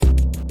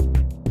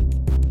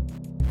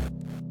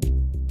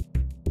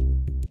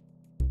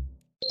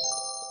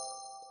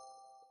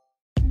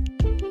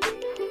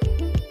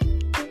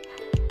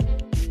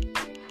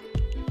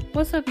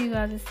What's up, you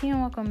guys? It's T, and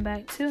welcome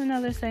back to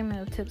another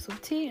segment of Tips with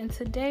T. And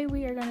today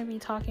we are going to be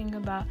talking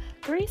about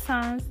 3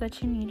 signs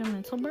that you need a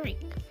mental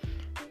break.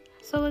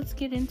 So let's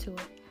get into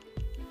it.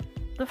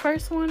 The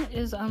first one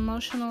is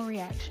emotional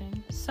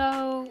reaction.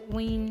 So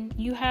when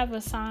you have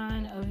a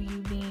sign of you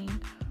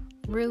being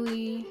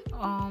really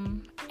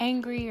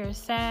angry or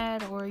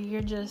sad, or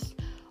you're just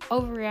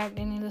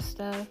overreacting to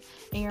stuff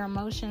and your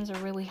emotions are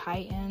really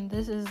heightened,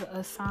 this is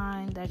a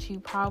sign that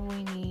you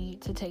probably need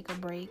to take a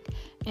break.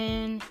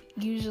 And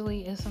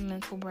usually it's a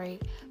mental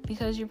break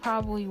because you're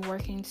probably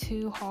working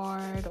too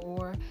hard,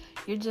 or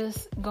you're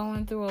just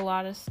going through a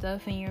lot of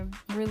stuff and you're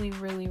really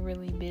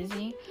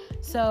busy.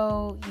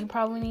 So you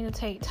probably need to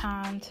take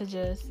time to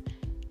just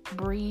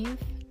breathe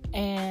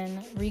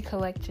and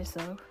recollect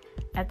yourself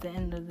at the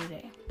end of the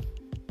day.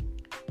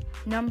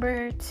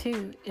 Number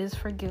 2 is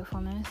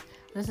forgetfulness.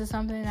 This is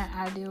something that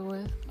I deal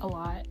with a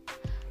lot.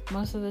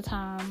 Most of the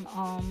time,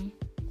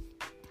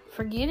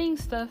 forgetting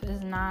stuff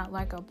is not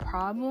like a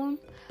problem,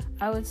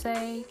 I would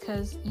say,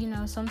 because,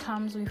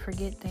 sometimes we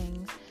forget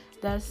things.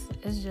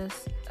 It's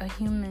just a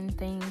human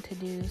thing to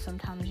do.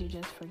 Sometimes you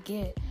just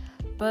forget.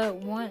 But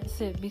once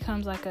it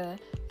becomes like a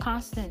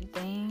constant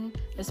thing,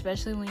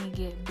 especially when you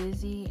get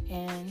busy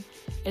and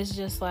it's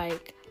just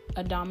like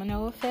a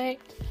domino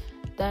effect,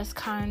 that's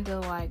kind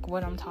of like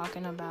what I'm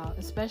talking about.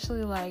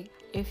 Especially like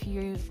if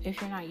you're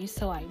not used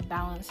to like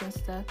balancing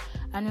stuff.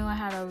 I knew I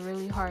had a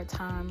really hard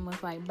time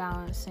with like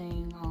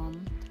balancing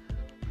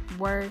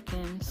work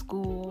and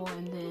school,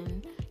 and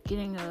then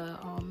getting a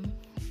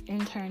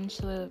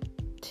internship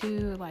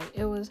too. Like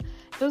it was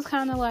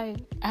kind of like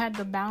I had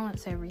to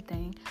balance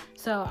everything.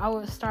 So I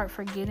would start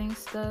forgetting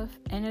stuff,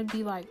 and it'd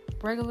be like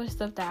regular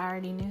stuff that I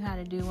already knew how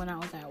to do when I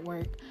was at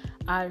work.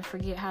 I'd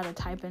forget how to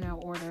type in an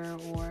order,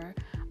 or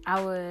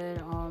I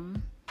would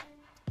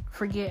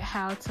forget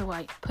how to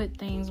like put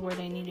things where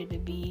they needed to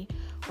be.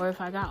 Or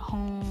if I got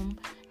home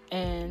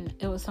and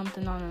it was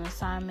something on an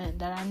assignment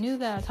that I knew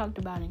that I talked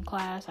about in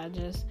class,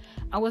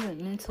 I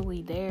wasn't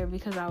mentally there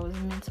because I was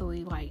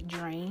mentally like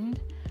drained.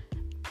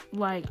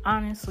 Like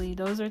honestly,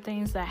 those are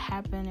things that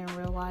happen in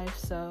real life.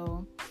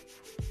 So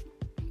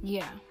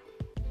yeah,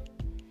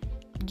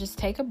 just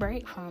take a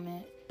break from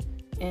it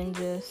and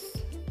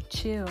just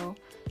chill.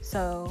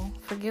 So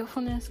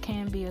forgetfulness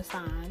can be a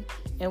sign,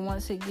 and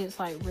once it gets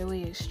like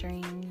really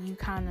extreme, you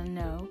kind of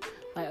know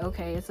like,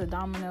 okay, it's a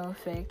domino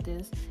effect.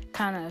 It's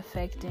kind of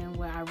affecting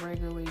what I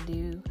regularly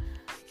do.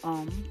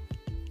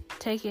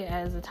 Take it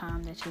as a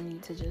time that you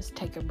need to just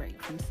take a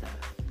break from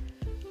stuff.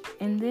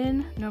 And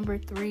then number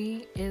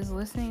 3 is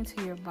listening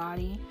to your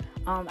body.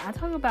 I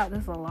talk about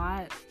this a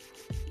lot,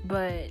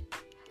 but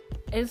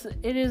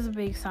it is a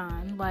big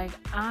sign. Like,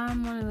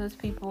 I'm one of those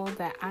people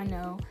that I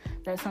know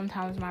that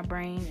sometimes my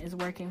brain is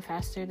working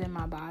faster than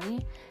my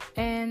body,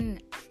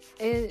 and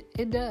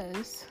it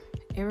does.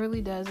 It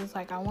really does. It's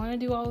like I want to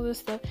do all of this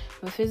stuff,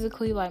 but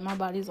physically, like, my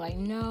body's like,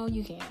 no,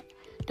 you can't.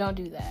 Don't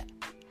do that.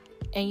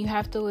 And you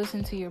have to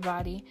listen to your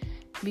body,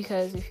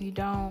 because if you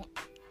don't,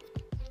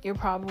 you're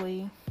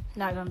probably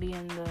not going to be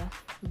in the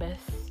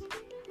best,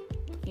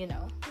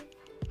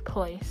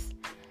 place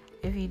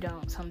if you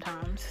don't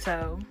sometimes.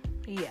 So,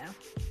 yeah.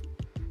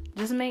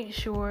 Just make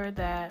sure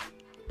that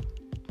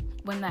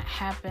when that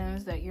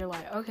happens, that you're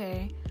like,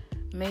 okay,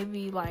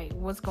 maybe like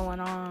what's going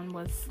on,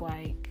 what's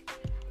like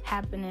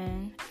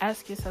happening.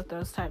 Ask yourself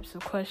those types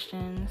of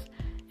questions,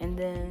 and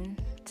then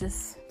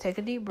just take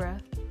a deep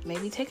breath,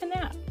 maybe take a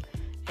nap,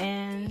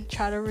 and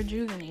try to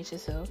rejuvenate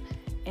yourself.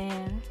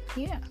 And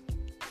yeah,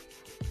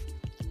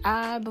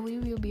 I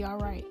believe you'll be all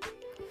right.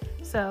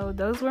 So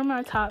those were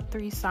my top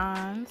 3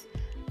 signs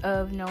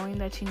of knowing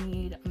that you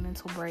need a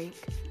mental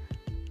break.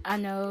 I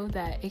know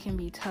that it can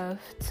be tough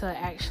to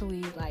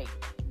actually like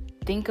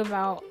think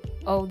about,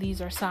 oh,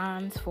 these are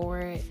signs for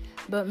it,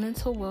 but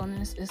mental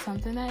wellness is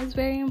something that is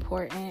very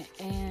important,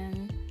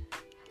 and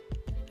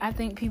I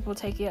think people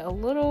take it a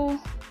little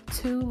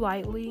too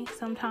lightly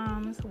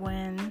sometimes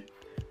when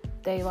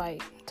they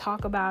like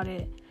talk about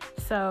it.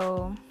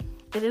 So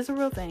it is a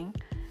real thing,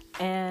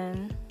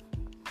 and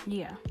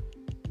yeah,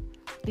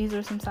 these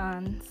are some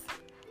signs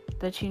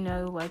that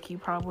like you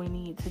probably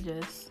need to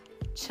just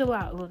chill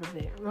out a little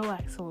bit,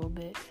 relax a little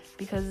bit,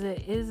 because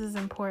it is as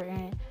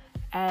important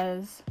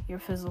as your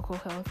physical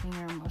health and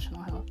your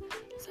emotional health.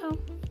 So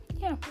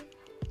yeah,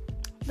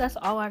 that's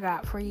all I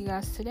got for you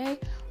guys today.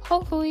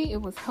 Hopefully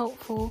it was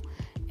helpful,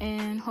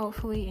 and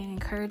hopefully it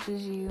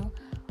encourages you,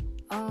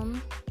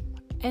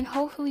 and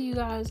hopefully you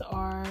guys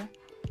are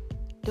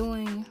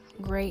doing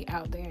great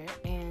out there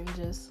and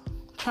just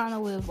trying to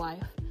live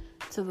life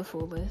to the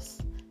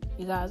fullest.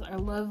 You guys are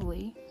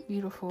lovely,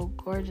 beautiful,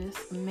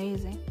 gorgeous,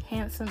 amazing,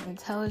 handsome,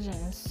 intelligent,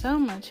 and so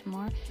much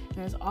more. And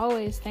as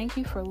always, thank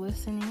you for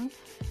listening,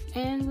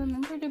 and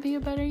remember to be a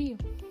better you.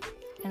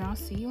 And I'll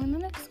see you in the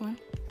next one.